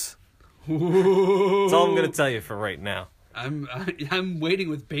Fitness. Ooh. That's all I'm going to tell you for right now. I'm waiting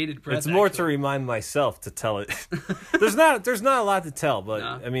with bated breath. It's more to remind myself to tell it. There's not a lot to tell, but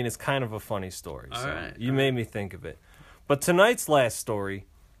no. I mean it's kind of a funny story. All right. You made me think of it. But tonight's last story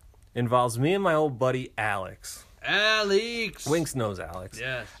involves me and my old buddy Alex. Alex. Winks knows Alex.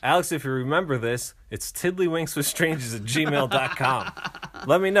 Yes. Alex, if you remember this, it's tiddlywinkswithstrangers@gmail.com.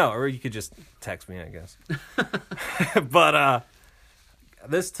 Let me know, or you could just text me, I guess. But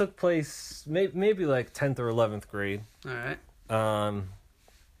this took place maybe like 10th or 11th grade. All right.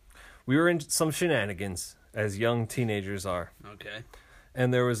 We were in some shenanigans, as young teenagers are. Okay.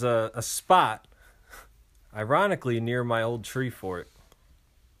 And there was a spot, ironically, near my old tree fort.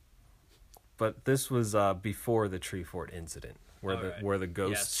 But this was before the tree fort incident, where the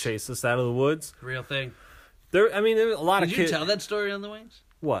ghosts chased us out of the woods. Real thing. There was a lot of kids. Did you tell that story on the Wings?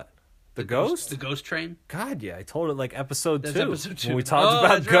 What? The ghost? The ghost train? God, yeah. I told it like episode 2. Episode 2. When we talked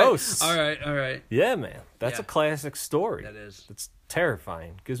about ghosts. Right. All right. Yeah, man. That's a classic story. That is. It's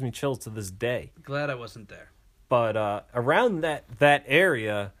terrifying. Gives me chills to this day. Glad I wasn't there. But around that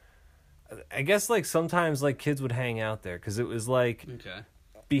area, I guess like sometimes like kids would hang out there because it was like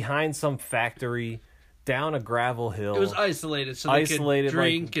behind some factory, down a gravel hill. It was isolated, so they could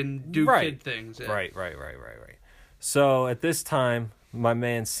drink and do kid things. Yeah. Right. So at this time, my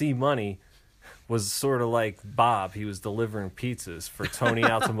man C Money was sort of like Bob. He was delivering pizzas for Tony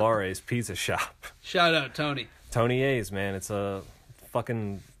Altamare's pizza shop. Shout out, Tony. Tony A's, man. It's a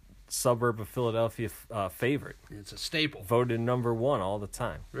fucking suburb of Philadelphia favorite. It's a staple. Voted number 1 all the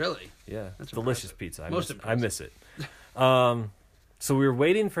time. Really? Yeah. That's delicious pizza. I miss it. So we were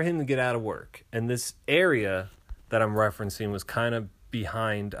waiting for him to get out of work. And this area that I'm referencing was kind of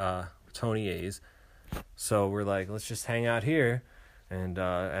behind Tony A's. So we're like, let's just hang out here. And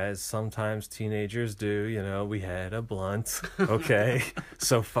as sometimes teenagers do, we had a blunt. Okay.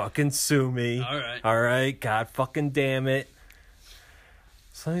 So fucking sue me. All right. God fucking damn it.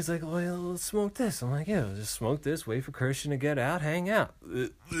 So he's like, well, let's smoke this. I'm like, yeah, just smoke this, wait for Christian to get out, hang out.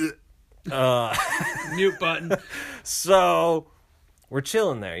 Mute button. So we're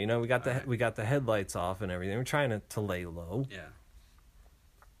chilling there. You know, we got the headlights off and everything. We're trying to lay low. Yeah.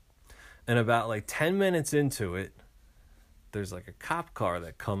 And about like 10 minutes into it, there's like a cop car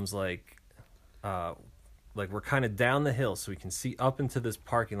that comes like we're kind of down the hill so we can see up into this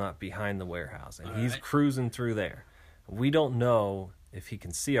parking lot behind the warehouse. And he's cruising through there. We don't know if he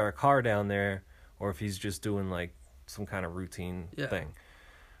can see our car down there or if he's just doing like some kind of routine thing.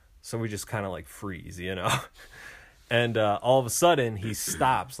 So we just kind of like freeze, you know? And all of a sudden he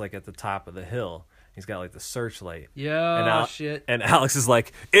stops like at the top of the hill. He's got like the searchlight. Yeah, shit. And Alex is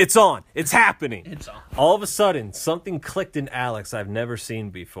like, it's on. It's happening. It's on. All of a sudden, something clicked in Alex I've never seen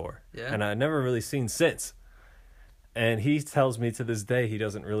before. Yeah. And I've never really seen since. And he tells me to this day he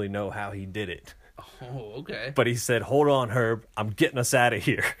doesn't really know how he did it. Oh, okay. But he said, hold on, Herb. I'm getting us out of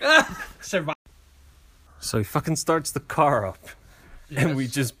here. Survive. So he fucking starts the car up. Yes. And we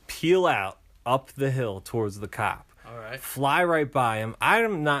just peel out up the hill towards the cop. All right. Fly right by him.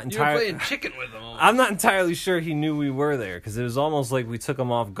 I'm not You were entirely... playing chicken with him. I'm not entirely sure he knew we were there because it was almost like we took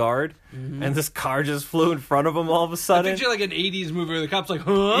him off guard, and this car just flew in front of him all of a I sudden. picture like an 80s movie where the cop's like,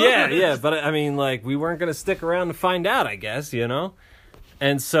 huh? Yeah, but I mean, like, we weren't going to stick around to find out, I guess, you know?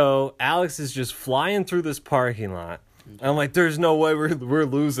 And so Alex is just flying through this parking lot. I'm like, there's no way we're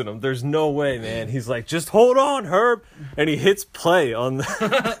losing him. There's no way, man. He's like, just hold on, Herb. And he hits play on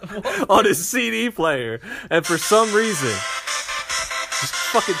the, on his CD player. And for some reason, this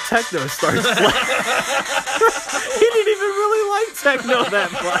fucking techno starts playing. He didn't even really like techno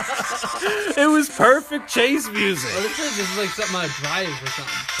that much. It was perfect chase music. Well, this is just like something I drive or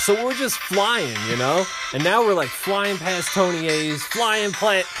something. So we're just flying, you know? And now we're like flying past Tony A's, flying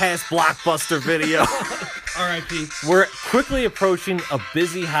past Blockbuster Video. R.I.P. We're quickly approaching a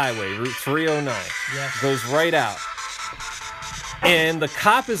busy highway, Route 309. Yes. Goes right out. And the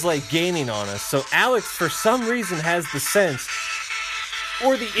cop is like gaining on us. So Alex, for some reason, has the sense,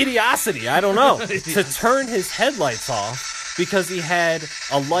 or the idiocity, I don't know, to turn his headlights off because he had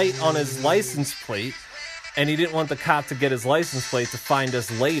a light on his license plate and he didn't want the cop to get his license plate to find us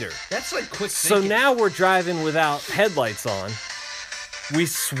later. That's like quick So thinking. now we're driving without headlights on. We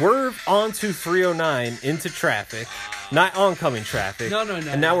swerve onto 309 into traffic, not oncoming traffic. No.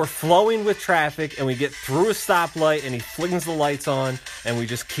 And now we're flowing with traffic, and we get through a stoplight, and he flings the lights on, and we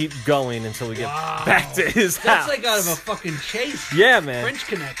just keep going until we get back to his house. That's like out of a fucking chase. Yeah, man. French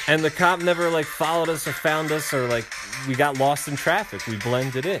Connection. And the cop never like followed us or found us, or like we got lost in traffic. We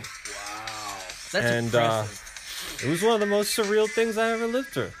blended in. Wow. That's And impressive. it was one of the most surreal things I ever lived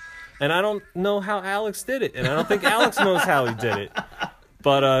through. And I don't know how Alex did it, and I don't think Alex knows how he did it.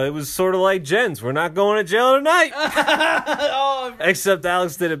 But it was sort of like Jen's. We're not going to jail tonight. Except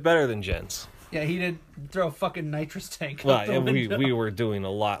Alex did it better than Jen's. Yeah, he did throw a fucking nitrous tank Well, out the and window. we were doing a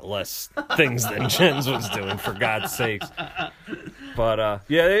lot less things than Jen's was doing, for God's sakes. But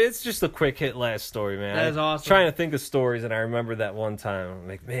yeah, it's just a quick hit last story, man. That is I'm awesome. trying to think of stories, and I remember that one time. I'm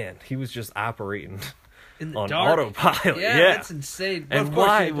like, man, he was just operating In the on dark. autopilot. Yeah, Yeah. that's insane. But And of course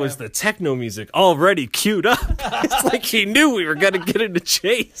why he was did. the techno music already queued up? It's like he knew we were going to get into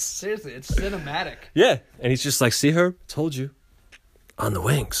chase. Seriously, it's cinematic. Yeah. And he's just like, see, Herb? Told you. On the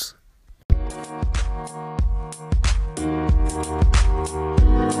wings.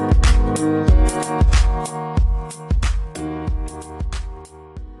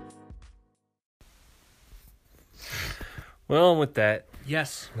 Well, and with that,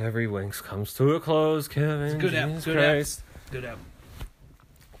 Yes. every Winks comes to a close, Kevin. Good app, Jesus good app. Christ. Good out.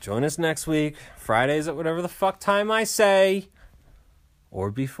 Join us next week, Fridays at whatever the fuck time I say.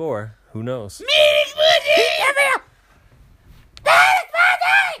 Or before. Who knows?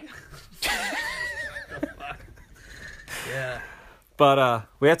 Yeah. But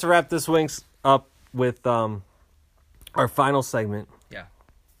we have to wrap this Winks up with our final segment. Yeah.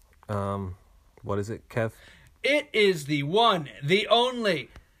 What is it, Kev? It is the one, the only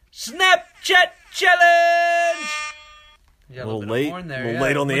Snapchat challenge. You got A little bit of late- horn there, a little yeah.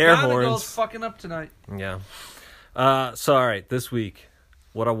 late on the air McGonagall's horns. fucking up tonight. Yeah. So all right, this week,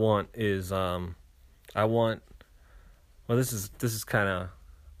 what I want is this is kind of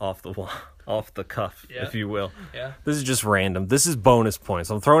off the wall, off the cuff, Yeah. if you will. Yeah. This is just random. This is bonus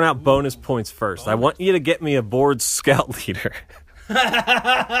points. I'm throwing out bonus points first. I want you to get me a bored scout leader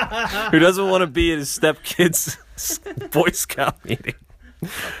who doesn't want to be at his stepkid's Boy Scout meeting.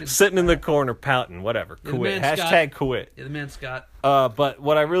 Sitting in the corner pouting, whatever. Yeah, the Quit. man Scott. Hashtag quit. Yeah, the man Scott. But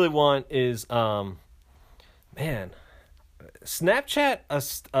what I really want is, Snapchat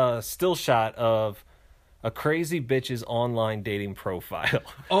a still shot of a crazy bitch's online dating profile.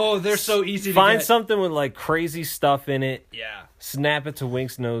 Oh, they're so easy to Find get. something with like crazy stuff in it. Yeah. Snap it to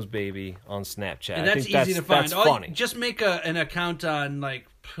Wink's Nose Baby on Snapchat. And I that's think easy to find. That's funny. Just make an account on like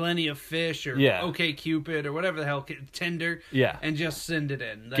Plenty of Fish or Yeah. OkCupid or whatever the hell, Tinder. Yeah. And just send it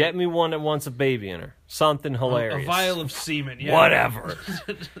in. Get me one that wants a baby in her. Something hilarious. A vial of semen. Yeah. Whatever.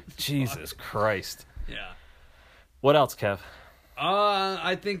 Jesus Christ. Yeah. What else, Kev?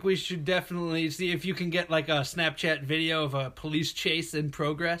 I think we should definitely see if you can get like a Snapchat video of a police chase in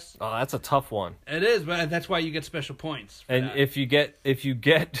progress. Oh, that's a tough one. It is, but that's why you get special points. for And that. if you get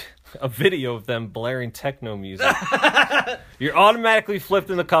a video of them blaring techno music, you're automatically flipped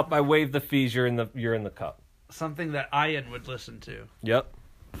in the cup. I waive the fees. You're in the cup. something that Ian would listen to. Yep.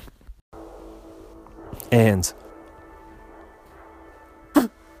 And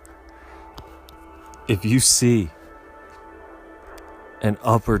if you see an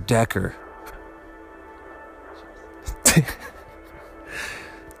upper decker,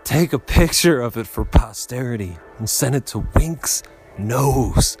 take a picture of it for posterity and send it to Wink's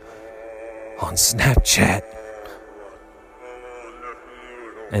Nose on Snapchat.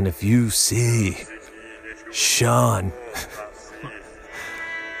 And if you see Sean,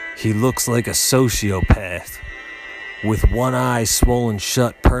 he looks like a sociopath with one eye swollen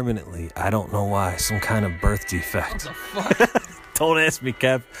shut permanently. I don't know why. Some kind of birth defect. What the fuck? Don't ask me,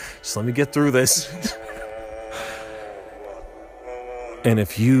 Kev. Just let me get through this. And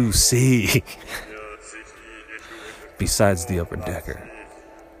if you see, besides the upper decker,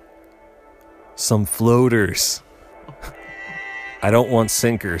 some floaters. I don't want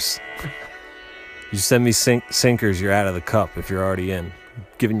sinkers. You send me sinkers, you're out of the cup if you're already in. I'm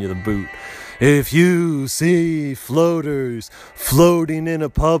giving you the boot. If you see floaters floating in a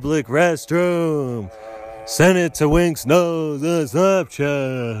public restroom, send it to Wink's Nose on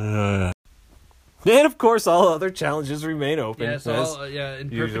Snapchat. And of course, all other challenges remain open. Yes,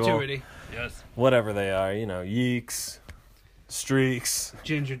 in usual. perpetuity. Yes. Whatever they are, yeeks, streaks,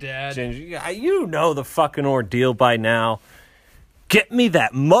 Ginger Dad. you know the fucking ordeal by now. Get me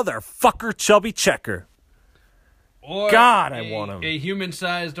that motherfucker chubby checker. Or God, I want 'em. A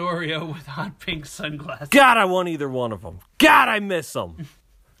human-sized Oreo with hot pink sunglasses. God, I want either one of them. God, I miss them.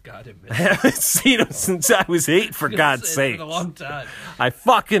 God, it I haven't seen them since I was 8, for God's sake. It's been a long time. I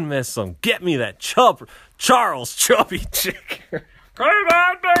fucking miss them. Get me that Charles chubby checker. Come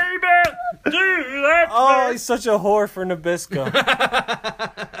on, baby! Do that! Oh, he's such a whore for Nabisco.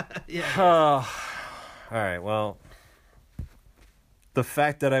 Yeah. All right, well, the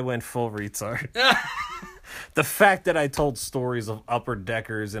fact that I went full retard. The fact that I told stories of upper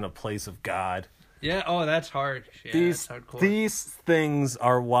deckers in a place of God. Yeah, oh, that's hard. Yeah, These that's hardcore. these things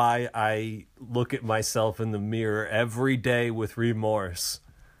are why I look at myself in the mirror every day with remorse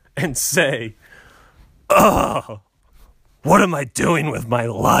and say, "Ugh, what am I doing with my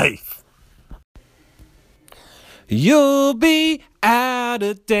life?" You'll be out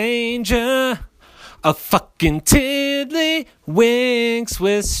of danger. A fucking tiddly winks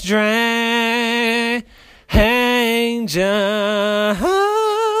with strangers.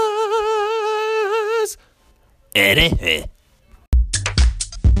 Eddie.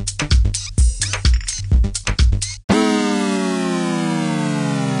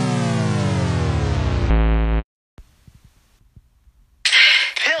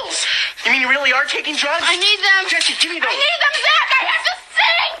 Pills? You mean you really are taking drugs? I need them. Jesse, give me those. I need them back. I have to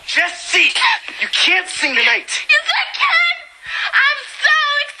sing. Jesse! You can't sing tonight. Yes, I can. I'm so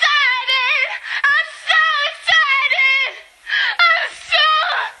excited. I'm so excited. I'm so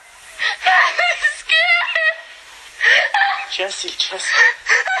scared. Jesse.